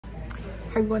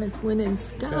Hi everyone, it's Lynn and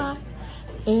Scott,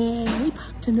 and we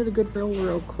popped into the Goodwill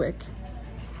real quick.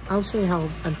 I'll show you how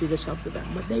empty the shelves have been,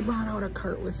 but they brought out a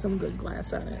cart with some good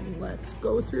glass on it, and let's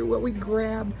go through what we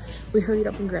grabbed. We hurried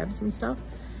up and grabbed some stuff,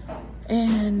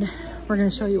 and we're gonna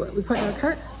show you what we put in our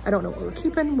cart. I don't know what we're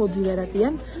keeping, we'll do that at the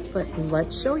end, but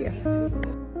let's show you.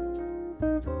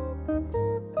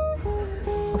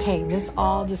 Okay, this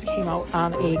all just came out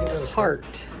on a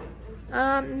cart.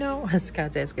 No,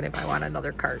 Scott's asking if I want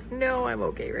another cart. No, I'm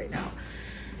okay right now.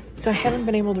 So I haven't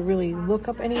been able to really look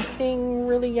up anything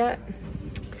really yet.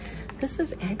 This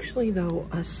is actually, though,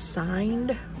 a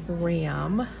signed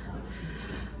ram.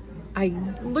 I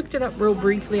looked it up real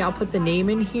briefly. I'll put the name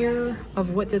in here of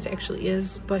what this actually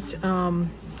is, but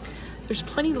there's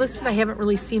plenty listed. I haven't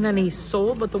really seen any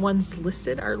sold, but the ones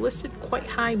listed are listed quite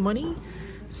high money.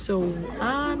 So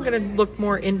I'm gonna look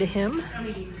more into him.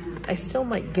 I still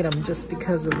might get them just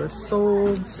because of the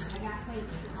solds.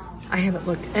 I haven't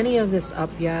looked any of this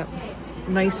up yet.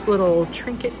 Nice little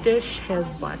trinket dish,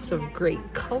 has lots of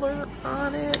great color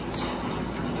on it.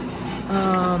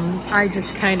 I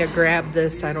just kind of grabbed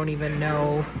this. I don't even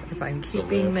know if I'm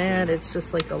keeping that. It's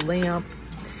just like a lamp.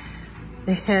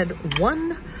 They had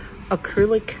one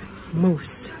acrylic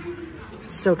mousse.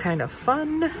 It's still kind of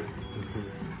fun.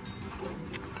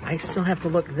 I still have to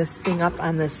look this thing up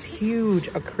on this huge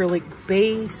acrylic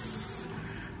base,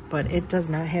 but it does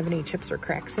not have any chips or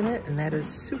cracks in it, and that is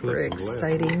super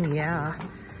exciting. Yeah.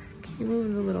 Can you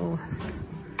move the little...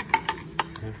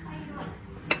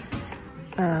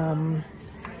 I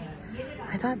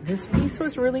thought this piece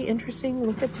was really interesting.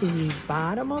 Look at the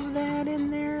bottom of that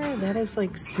in there. That is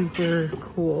like super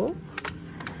cool.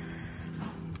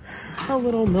 A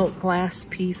little milk glass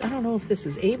piece. I don't know if this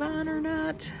is Avon or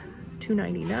not.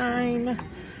 $2.99.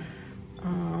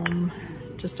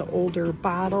 Just an older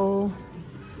bottle.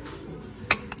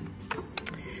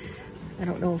 I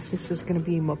don't know if this is going to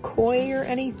be McCoy or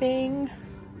anything.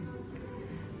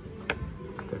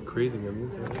 It's got crazy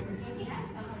memories.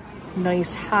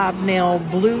 Nice hobnail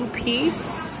blue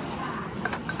piece.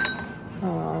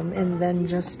 And then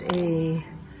just a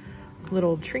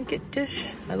little trinket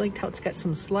dish. I liked how it's got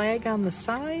some slag on the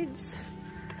sides.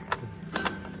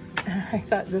 I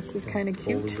thought this was kind of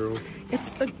cute.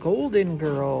 It's the Golden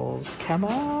Girls. Come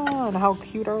on, how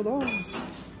cute are those?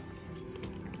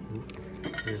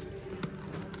 Here.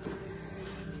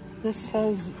 This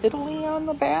says Italy on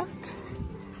the back.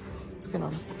 It's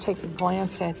gonna take a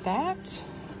glance at that.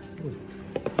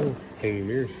 Oh, hanging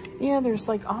mirrors. Yeah, there's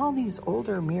like all these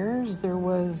older mirrors. There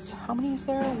was, how many is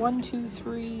there? 1, 2,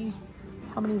 3.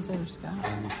 How many is there, Scott? 1,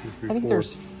 2, 3, I think 4.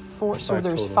 There's 4, so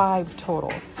there's total. 5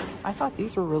 total. I thought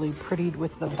these were really pretty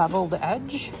with the beveled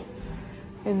edge.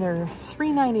 And they're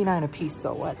 $3.99 a piece,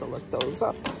 though. We'll have to look those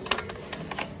up.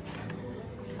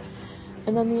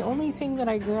 And then the only thing that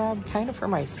I grabbed kind of for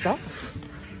myself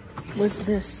was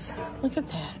this. Look at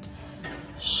that.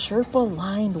 Sherpa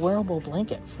lined wearable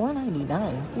blanket,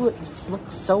 $4.99. Ooh, it just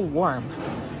looks so warm.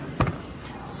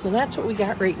 So that's what we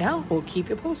got right now. We'll keep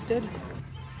you posted.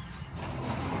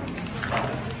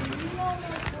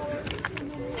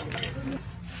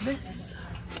 This,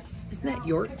 isn't that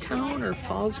Yorktown or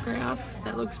Fallsgraph?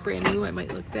 That looks brand new. I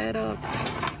might look that up.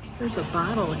 There's a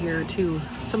bottle here too.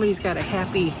 Somebody's got a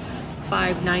happy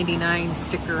 $5.99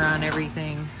 sticker on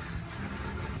everything.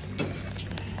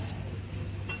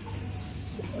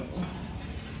 So,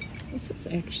 this is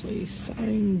actually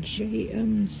signed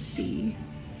JMC.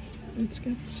 It's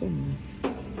got some,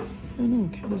 I don't know,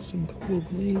 kind of some cool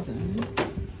glaze on it.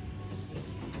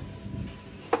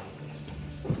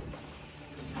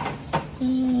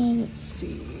 Let's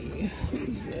see,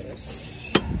 who's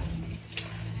this?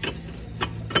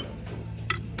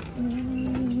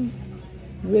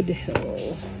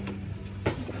 Woodhill,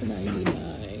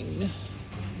 $4.99.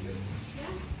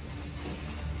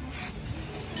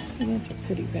 And that's a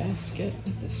pretty basket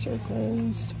with the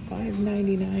circles,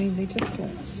 $5.99. They just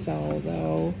don't sell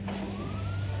though.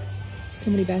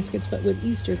 So many baskets, but with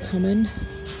Easter coming,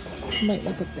 I might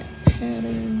look up that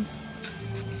pattern.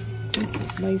 This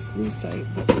is nice lucite,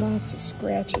 but lots of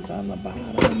scratches on the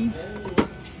bottom.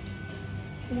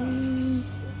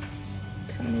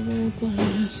 Carnival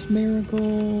glass,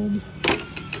 marigold.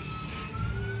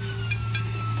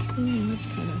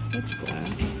 That's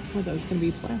glass. Oh, that was gonna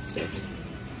be plastic.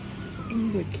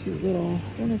 Oh, a cute little, I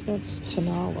wonder if that's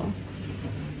Tanala.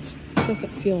 It doesn't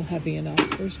feel heavy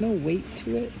enough. There's no weight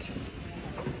to it.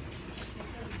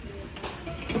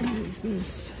 What is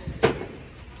this?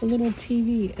 A little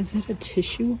TV. Is it a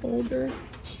tissue holder?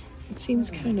 It seems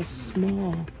kind of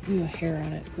small. Ooh, hair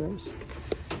on it. Gross.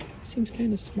 Seems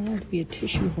kind of small to be a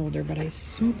tissue holder, but I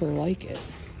super like it.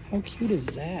 How cute is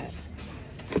that?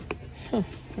 Huh,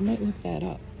 I might look that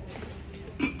up.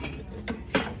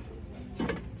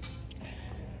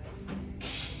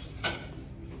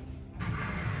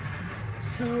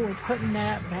 So we're putting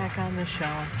that back on the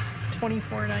shelf.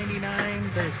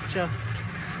 $24.99.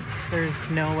 There's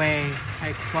no way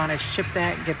I want to ship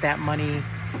that, get that money.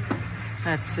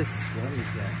 That's just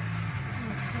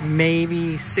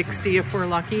maybe 60 if we're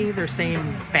lucky. They're saying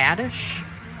baddish,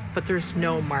 but there's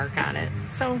no mark on it.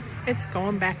 So it's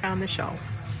going back on the shelf.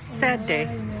 Sad day.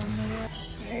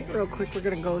 All right, real quick, we're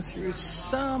gonna go through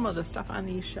some of the stuff on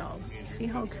these shelves. See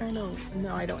how kind of,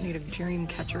 no, I don't need a dream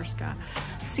catcher, Scott.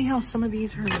 See how some of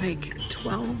these are like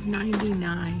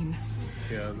 $12.99.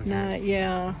 Yeah.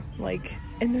 Yeah, like,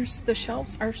 and the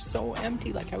shelves are so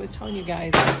empty. Like I was telling you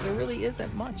guys, there really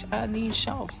isn't much on these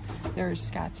shelves. There's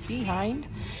Scott's Behind,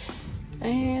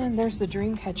 and there's the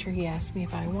dream catcher he asked me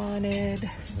if I wanted.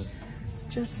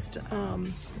 Just,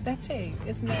 isn't that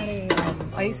a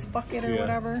ice bucket or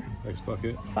whatever? Ice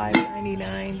bucket.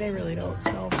 $5.99. They really don't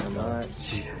sell for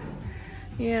much.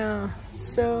 Yeah,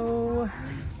 so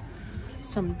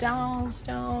some dolls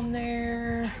down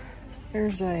there.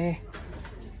 There's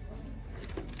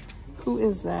who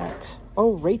is that?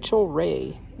 Oh, Rachel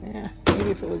Ray. Yeah, maybe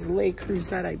if it was Le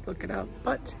Creuset, I'd look it up.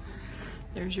 But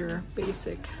there's your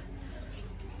basic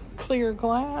clear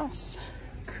glass,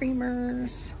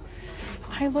 creamers.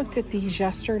 I looked at these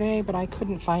yesterday, but I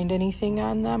couldn't find anything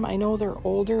on them. I know they're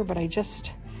older, but at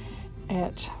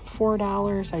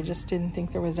 $4, I just didn't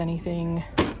think there was anything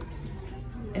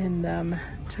in them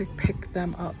to pick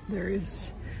them up. There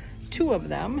is 2 of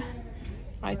them.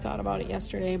 I thought about it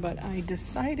yesterday, but I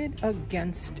decided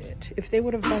against it. If they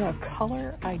would have been a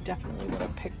color, I definitely would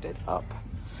have picked it up.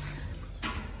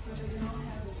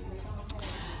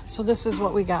 So this is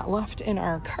what we got left in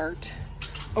our cart.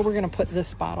 Oh, we're gonna put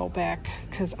this bottle back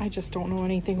because I just don't know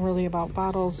anything really about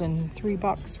bottles, and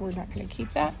 $3, we're not gonna keep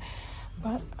that,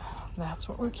 but that's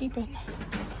what we're keeping.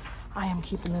 I am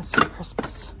keeping this for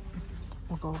Christmas.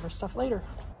 We'll go over stuff later.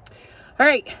 All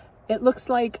right, it looks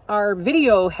like our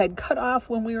video had cut off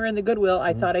when we were in the Goodwill.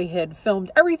 I thought I had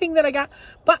filmed everything that I got,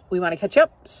 but we want to catch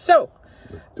up. So,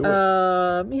 let's do it.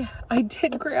 yeah, I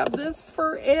did grab this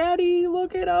for Addie.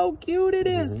 Look at how cute it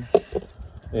is.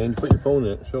 And put your phone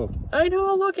in it, show. I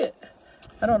know, look it.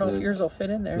 I don't know if yours will fit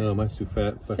in there. No, mine's too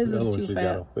fat. But His the other is one too got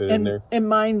fat. to fit in there. And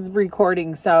mine's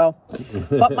recording, so.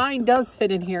 But mine does fit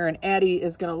in here, and Addie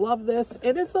is going to love this.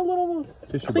 And it's a little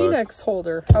Tissue Kleenex box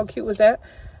holder. How cute was that?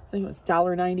 I think it was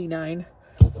 $1.99.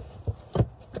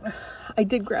 I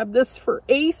did grab this for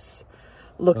Ace.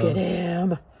 Look at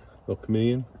him. Little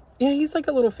chameleon. Yeah, he's like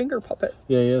a little finger puppet.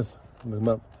 Yeah, he is. Look him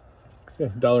up. Yeah,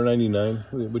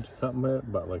 $1.99. Would you count him at?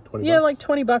 About like 20 Yeah, bucks? like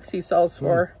 20 bucks he sells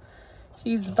for.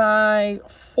 He's by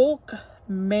Folk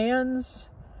Man's,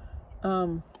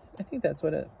 I think that's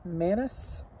what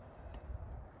Manus.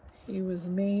 He was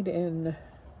made in,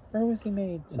 where was he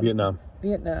made? Vietnam.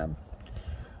 Vietnam.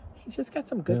 He's just got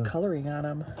some good coloring on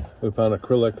him. We found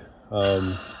acrylic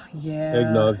Yeah.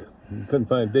 eggnog. Couldn't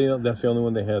find it. That's the only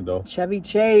one they had, though. Chevy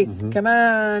Chase, come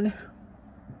on.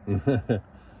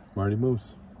 Marty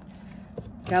Moose.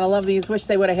 Gotta love these. Wish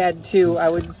they would have had 2. I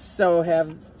would so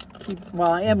have well,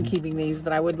 I am keeping these,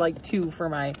 but I would like 2 for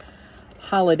my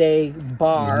holiday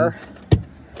bar.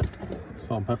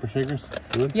 Salt and pepper shakers.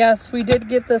 Good. Yes, we did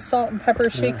get the salt and pepper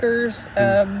shakers.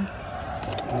 They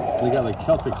got like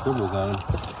Celtic symbols on them.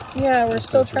 Yeah, we're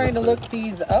still trying to look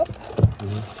these up.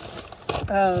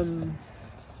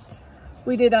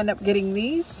 We did end up getting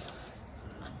these.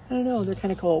 I don't know, they're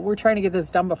kind of cool. We're trying to get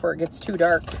this done before it gets too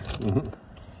dark.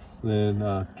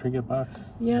 Then trinket box.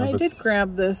 Yeah, I did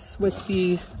grab this with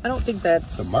the, I don't think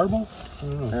that's the marble. I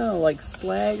don't know. Oh, like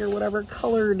slag or whatever,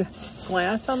 colored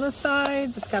glass on the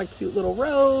sides. It's got a cute little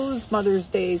rose. Mother's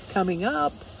Day's coming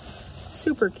up.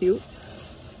 Super cute.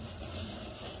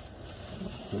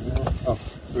 Oh,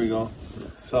 there you go.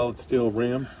 Solid steel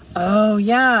ram. Oh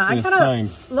yeah, I gotta sign.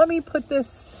 Let me put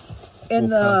this in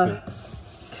the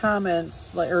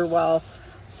comments, or well,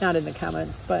 not in the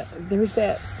comments, but there's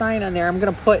that sign on there. I'm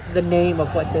gonna put the name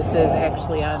of what this is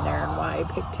actually on there and why I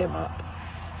picked him up.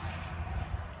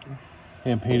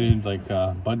 Hand painted like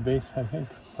bud vase, I think,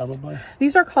 probably.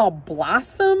 These are called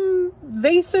blossom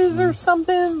vases or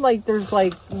something. Like there's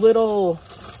like little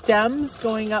stems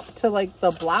going up to like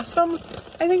the blossom.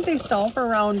 I think they sell for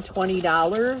around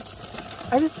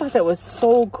 $20. I just thought that was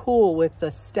so cool with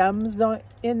the stems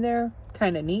in there.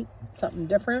 Kind of neat, something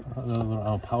different.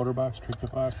 Another powder box,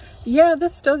 trinket box. Yeah,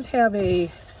 this does have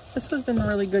a, this was in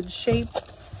really good shape.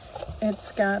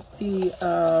 It's got the,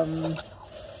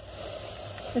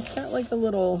 it's got like a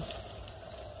little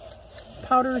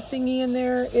powder thingy in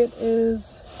there. It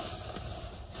is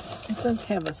It does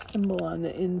have a symbol on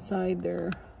the inside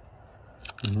there.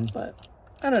 Mm-hmm. But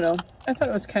I don't know. I thought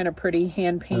it was kind of pretty,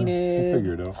 hand painted. Yeah, I'll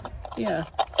figure it out. Yeah.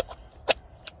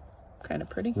 Kind of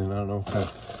pretty. And I don't know.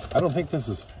 I don't think this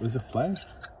is it flashed?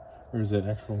 Or is it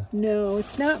actual? No,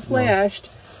 it's not flashed.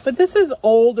 No. But this is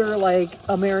older, like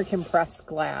American pressed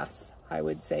glass, I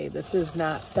would say. This is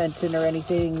not Fenton or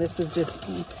anything. This is just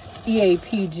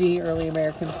EAPG, early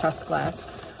American pressed glass.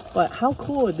 But how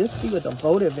cool would this be with a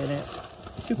votive in it?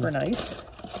 Super nice.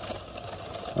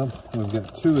 Well, we've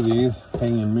got 2 of these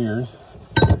hanging mirrors.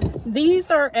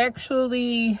 These are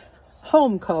actually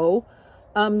Homeco.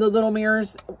 The little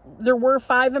mirrors. There were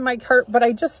 5 in my cart, but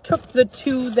I just took the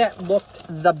 2 that looked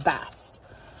the best.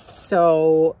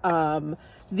 So,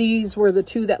 these were the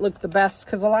 2 that looked the best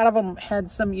because a lot of them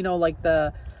had some, you know, like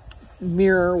the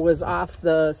mirror was off,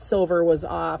 the silver was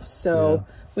off. So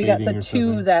yeah, we got the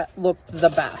 2 that looked the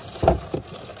best.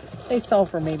 They sell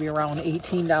for maybe around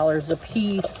 $18 a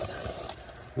piece.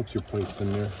 What's your place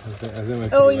in there?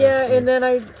 Oh yeah, and then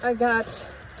I got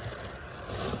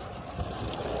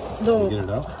the. Get it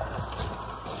out?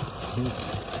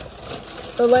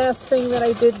 The last thing that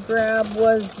I did grab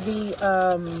was the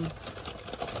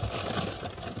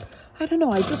I don't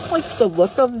know, I just like the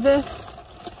look of this.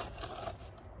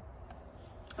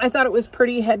 I thought it was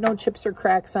pretty, had no chips or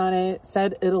cracks on it,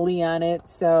 said Italy on it,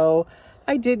 so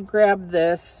I did grab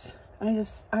this. I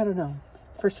don't know,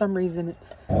 for some reason.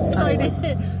 So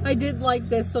I did like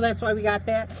this, so that's why we got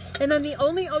that. And then the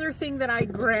only other thing that I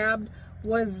grabbed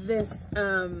was this,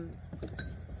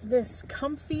 this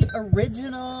comfy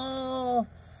original,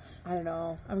 I don't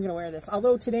know, I'm going to wear this.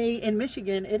 Although today in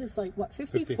Michigan, it is like, what,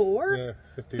 54? 50, yeah,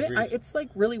 50 degrees. It's like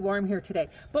really warm here today.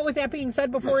 But with that being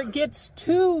said, before it gets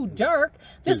too dark,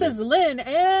 this is Lynn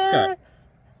and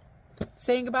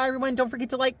saying goodbye, everyone. Don't forget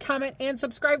to like, comment, and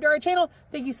subscribe to our channel.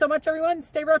 Thank you so much, everyone.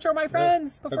 Stay retro, my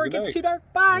friends, before it gets too dark.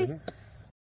 Bye.